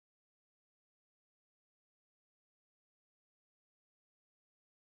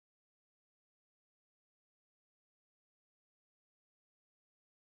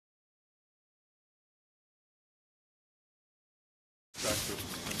Dr.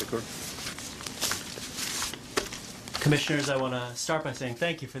 Pendakur. Commissioners, I want to start by saying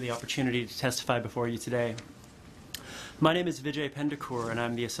thank you for the opportunity to testify before you today. My name is Vijay Pendakur, and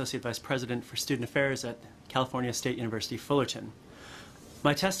I'm the Associate Vice President for Student Affairs at California State University, Fullerton.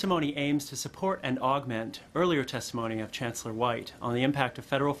 My testimony aims to support and augment earlier testimony of Chancellor White on the impact of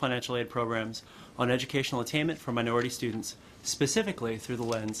federal financial aid programs on educational attainment for minority students, specifically through the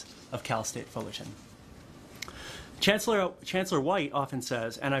lens of Cal State Fullerton. Chancellor White often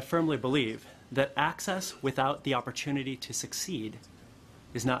says, and I firmly believe, that access without the opportunity to succeed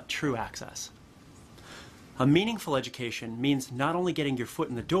is not true access. A meaningful education means not only getting your foot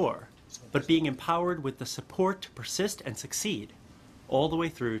in the door, but being empowered with the support to persist and succeed all the way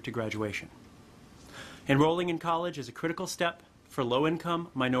through to graduation. Enrolling in college is a critical step for low-income,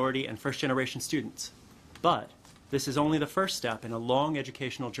 minority, and first-generation students. But this is only the first step in a long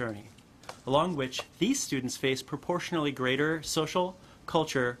educational journey, along which these students face proportionally greater social,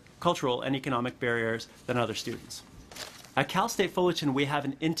 cultural, and economic barriers than other students. At Cal State Fullerton, we have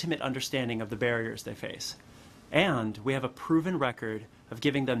an intimate understanding of the barriers they face, and we have a proven record of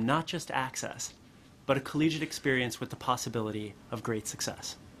giving them not just access, but a collegiate experience with the possibility of great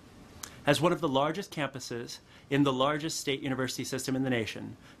success. As one of the largest campuses in the largest state university system in the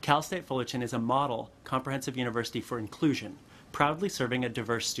nation, Cal State Fullerton is a model comprehensive university for inclusion, proudly serving a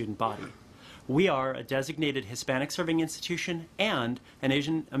diverse student body. We are a designated Hispanic serving institution and an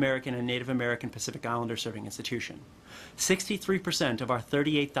Asian American and Native American Pacific Islander serving institution. 63% of our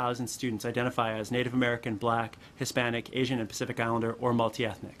 38,000 students identify as Native American, Black, Hispanic, Asian, and Pacific Islander or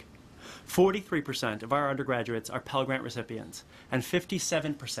multi-ethnic. 43% of our undergraduates are Pell Grant recipients, and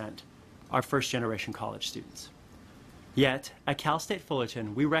 57% are first-generation college students. Yet, at Cal State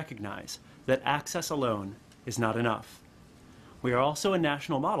Fullerton, we recognize that access alone is not enough. We are also a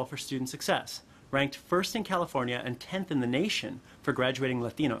national model for student success, ranked first in California and 10th in the nation for graduating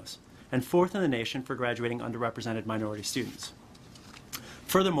Latinos, and 4th in the nation for graduating underrepresented minority students.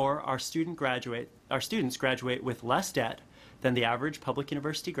 Furthermore, our students graduate with less debt than the average public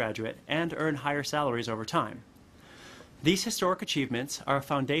university graduate and earn higher salaries over time. These historic achievements are a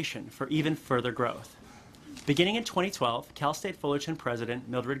foundation for even further growth. Beginning in 2012, Cal State Fullerton President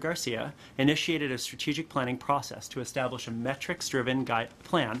Mildred Garcia initiated a strategic planning process to establish a metrics-driven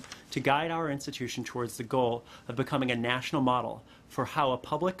plan to guide our institution towards the goal of becoming a national model for how a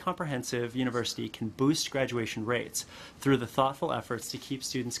public comprehensive university can boost graduation rates through the thoughtful efforts to keep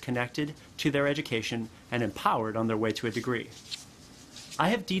students connected to their education and empowered on their way to a degree. I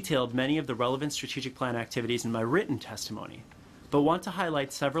have detailed many of the relevant strategic plan activities in my written testimony, but want to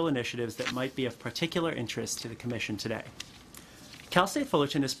highlight several initiatives that might be of particular interest to the Commission today. Cal State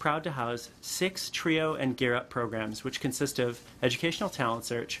Fullerton is proud to house 6 TRIO and Gear Up programs, which consist of Educational Talent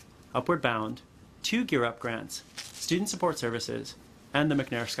Search, Upward Bound, 2 Gear Up grants, Student Support Services, and the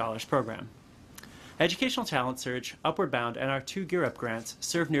McNair Scholars Program. Educational Talent Search, Upward Bound, and our 2 Gear Up grants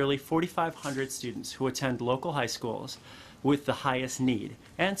serve nearly 4,500 students who attend local high schools with the highest need,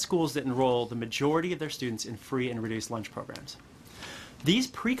 and schools that enroll the majority of their students in free and reduced lunch programs. These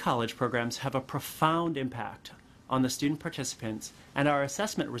pre-college programs have a profound impact on the student participants, and our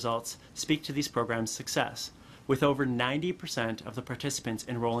assessment results speak to these programs' success, with over 90% of the participants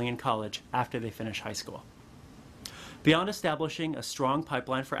enrolling in college after they finish high school. Beyond establishing a strong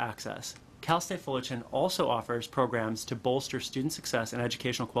pipeline for access, Cal State Fullerton also offers programs to bolster student success and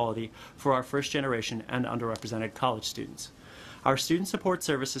educational quality for our first-generation and underrepresented college students. Our Student Support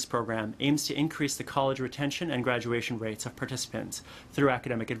Services program aims to increase the college retention and graduation rates of participants through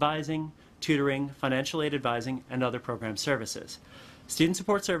academic advising, tutoring, financial aid advising, and other program services. Student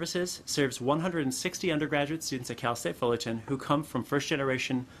Support Services serves 160 undergraduate students at Cal State Fullerton who come from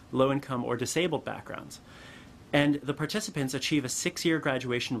first-generation, low-income, or disabled backgrounds. And the participants achieve a 6-year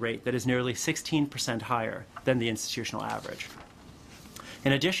graduation rate that is nearly 16% higher than the institutional average.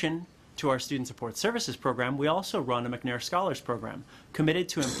 In addition to our Student Support Services program, we also run a McNair Scholars Program committed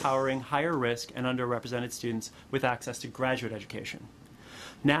to empowering higher risk and underrepresented students with access to graduate education.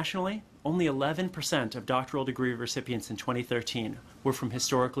 Nationally, only 11% of doctoral degree recipients in 2013 were from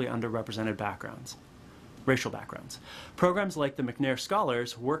historically underrepresented racial backgrounds. Programs like the McNair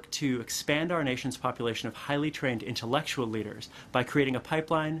Scholars work to expand our nation's population of highly trained intellectual leaders by creating a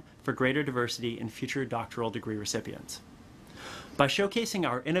pipeline for greater diversity in future doctoral degree recipients. By showcasing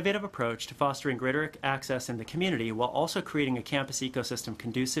our innovative approach to fostering greater access in the community while also creating a campus ecosystem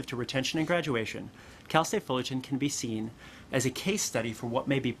conducive to retention and graduation, Cal State Fullerton can be seen as a case study for what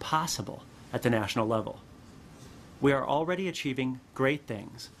may be possible at the national level. We are already achieving great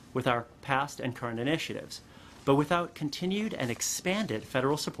things with our past and current initiatives, but without continued and expanded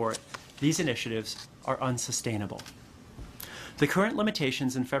federal support, these initiatives are unsustainable. The current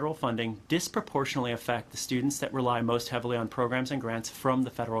limitations in federal funding disproportionately affect the students that rely most heavily on programs and grants from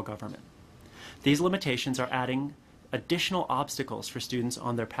the federal government. These limitations are adding additional obstacles for students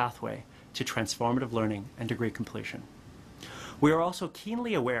on their pathway to transformative learning and degree completion. We are also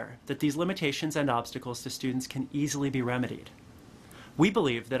keenly aware that these limitations and obstacles to students can easily be remedied. We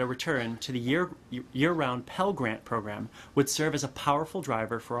believe that a return to the year-round Pell Grant program would serve as a powerful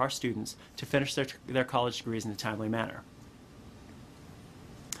driver for our students to finish their college degrees in a timely manner.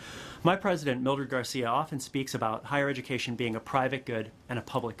 My president, Mildred Garcia, often speaks about higher education being a private good and a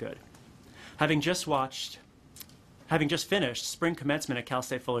public good. Having just finished spring commencement at Cal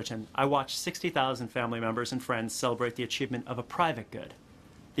State Fullerton, I watched 60,000 family members and friends celebrate the achievement of a private good,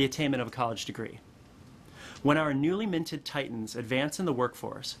 the attainment of a college degree. When our newly minted titans advance in the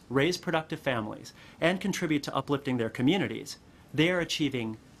workforce, raise productive families, and contribute to uplifting their communities, they are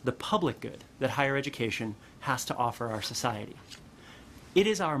achieving the public good that higher education has to offer our society. It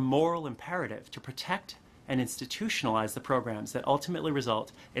is our moral imperative to protect and institutionalize the programs that ultimately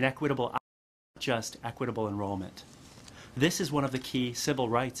result in equitable, not just equitable enrollment. This is one of the key civil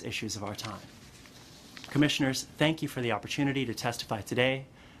rights issues of our time. Commissioners, thank you for the opportunity to testify today,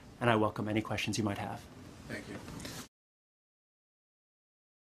 and I welcome any questions you might have. Thank you.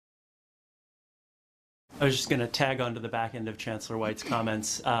 I was just going to tag onto the back end of Chancellor White's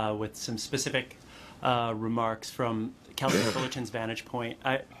comments with some specific remarks from Cal State Fullerton's vantage point.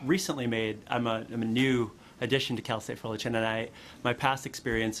 I'm a new addition to Cal State Fullerton, and my past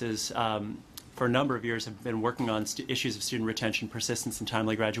experiences for a number of years have been working on issues of student retention, persistence, and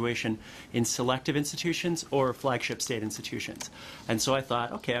timely graduation in selective institutions or flagship state institutions. And so I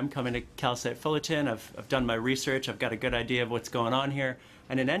thought, okay, I'm coming to Cal State Fullerton, I've done my research, I've got a good idea of what's going on here,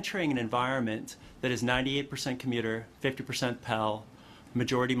 and in entering an environment that is 98% commuter, 50% Pell,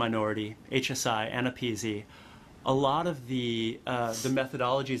 majority minority, HSI, and a PZ, a lot of the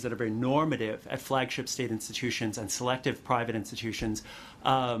methodologies that are very normative at flagship state institutions and selective private institutions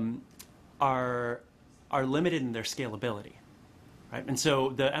are limited in their scalability, right? And so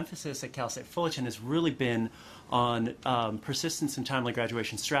the emphasis at Cal State Fullerton has really been on persistence and timely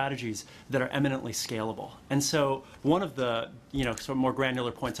graduation strategies that are eminently scalable. And so one of the sort of more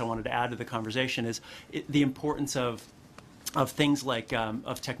granular points I wanted to add to the conversation is the importance of things like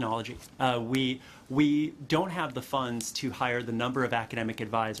of technology. We don't have the funds to hire the number of academic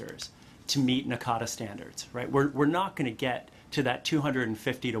advisors to meet NACADA standards, right? We're not going to get to that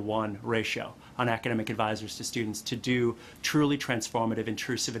 250 to 1 ratio on academic advisors to students to do truly transformative,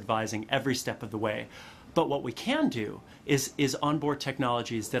 intrusive advising every step of the way. But what we can do is onboard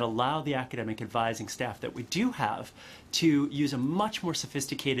technologies that allow the academic advising staff that we do have to use a much more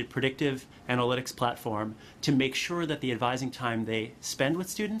sophisticated predictive analytics platform to make sure that the advising time they spend with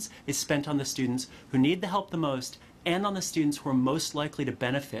students is spent on the students who need the help the most and on the students who are most likely to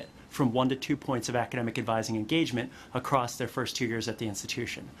benefit from 1 to 2 points of academic advising engagement across their first 2 years at the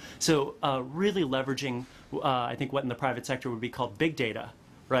institution. So really leveraging, I think, what in the private sector would be called big data,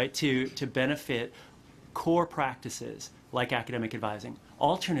 right, to benefit core practices like academic advising.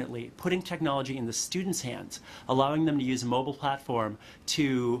 Alternately, putting technology in the students' hands, allowing them to use a mobile platform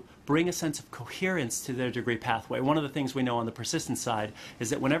to bring a sense of coherence to their degree pathway. One of the things we know on the persistence side is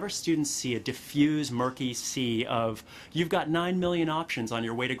that whenever students see a diffuse, murky sea of, you've got 9 million options on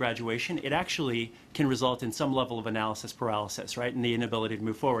your way to graduation, it actually can result in some level of analysis paralysis, right, and the inability to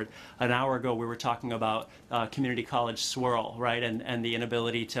move forward. An hour ago, we were talking about community college swirl, right, and the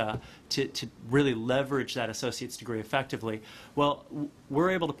inability to really leverage that associate's degree effectively. Well,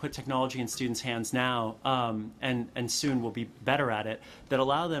 we're able to put technology in students' hands now, and soon we'll be better at it, that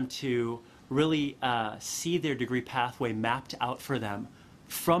allow them to really see their degree pathway mapped out for them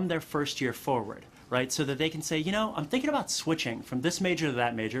from their first year forward, right? So that they can say, you know, I'm thinking about switching from this major to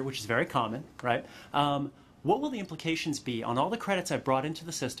that major, which is very common, right? What will the implications be on all the credits I've brought into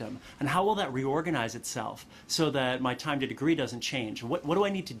the system, and how will that reorganize itself so that my time to degree doesn't change? What do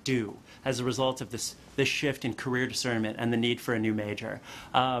I need to do as a result of this shift in career discernment and the need for a new major?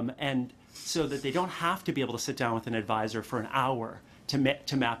 And so that they don't have to be able to sit down with an advisor for an hour to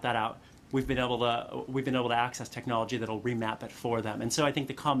map that out. We've been able to access technology that'll remap it for them. And so I think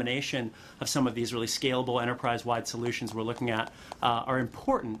the combination of some of these really scalable enterprise-wide solutions we're looking at are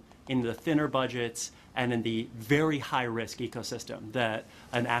important in the thinner budgets and in the very high-risk ecosystem that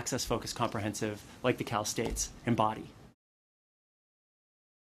an access-focused comprehensive like the Cal States embody.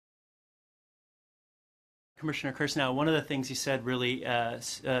 Commissioner Kirsten, one of the things you said really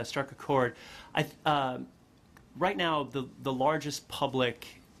struck a chord. Right now, the largest public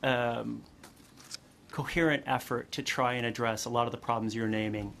coherent effort to try and address a lot of the problems you're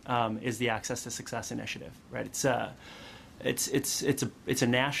naming is the Access to Success initiative, right? It's it's a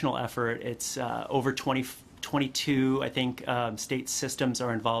national effort. It's over 22, I think, state systems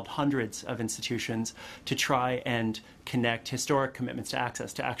are involved, hundreds of institutions, to try and connect historic commitments to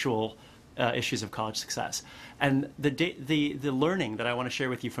access to actual issues of college success. And the learning that I want to share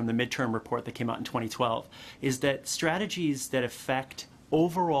with you from the midterm report that came out in 2012 is that strategies that affect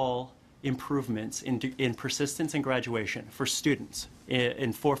overall improvements in persistence and graduation for students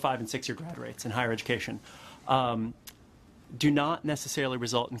in 4-, 5-, and 6-year grad rates in higher education do not necessarily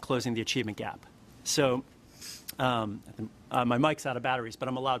result in closing the achievement gap. So my mic's out of batteries, but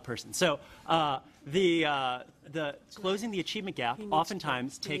I'm a loud person. So the closing the achievement gap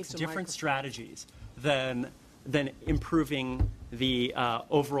oftentimes takes different strategies than improving the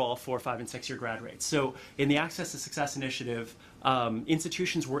overall 4-, 5-, and 6-year grad rates. So in the Access to Success initiative,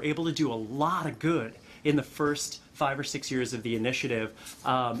 institutions were able to do a lot of good in the first 5 or 6 years of the initiative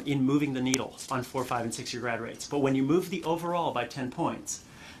in moving the needle on 4-, 5-, and 6-year grad rates. But when you move the overall by 10 points,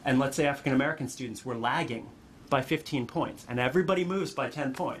 and let's say African American students were lagging by 15 points, and everybody moves by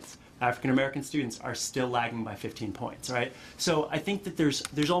 10 points, African American students are still lagging by 15 points, right? So I think that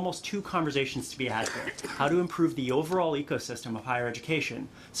there's almost two conversations to be had here. How to improve the overall ecosystem of higher education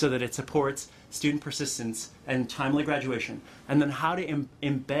so that it supports student persistence and timely graduation, and then how to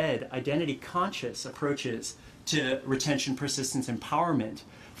embed identity-conscious approaches to retention, persistence, empowerment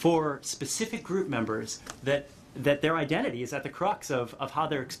for specific group members that their identity is at the crux of how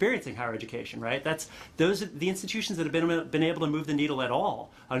they're experiencing higher education, right? Those are the institutions that have been able to move the needle at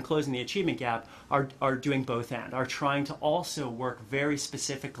all on closing the achievement gap are doing both and, are trying to also work very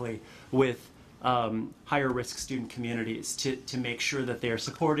specifically with higher risk student communities to make sure that they are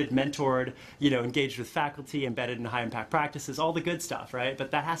supported, mentored, engaged with faculty, embedded in high impact practices, all the good stuff, right?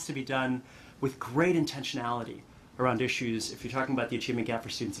 But that has to be done with great intentionality around issues, if you're talking about the achievement gap for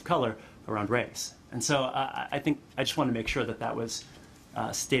students of color, around race. And so I think I just want to make sure that that was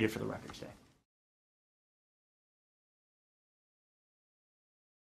stated for the record today.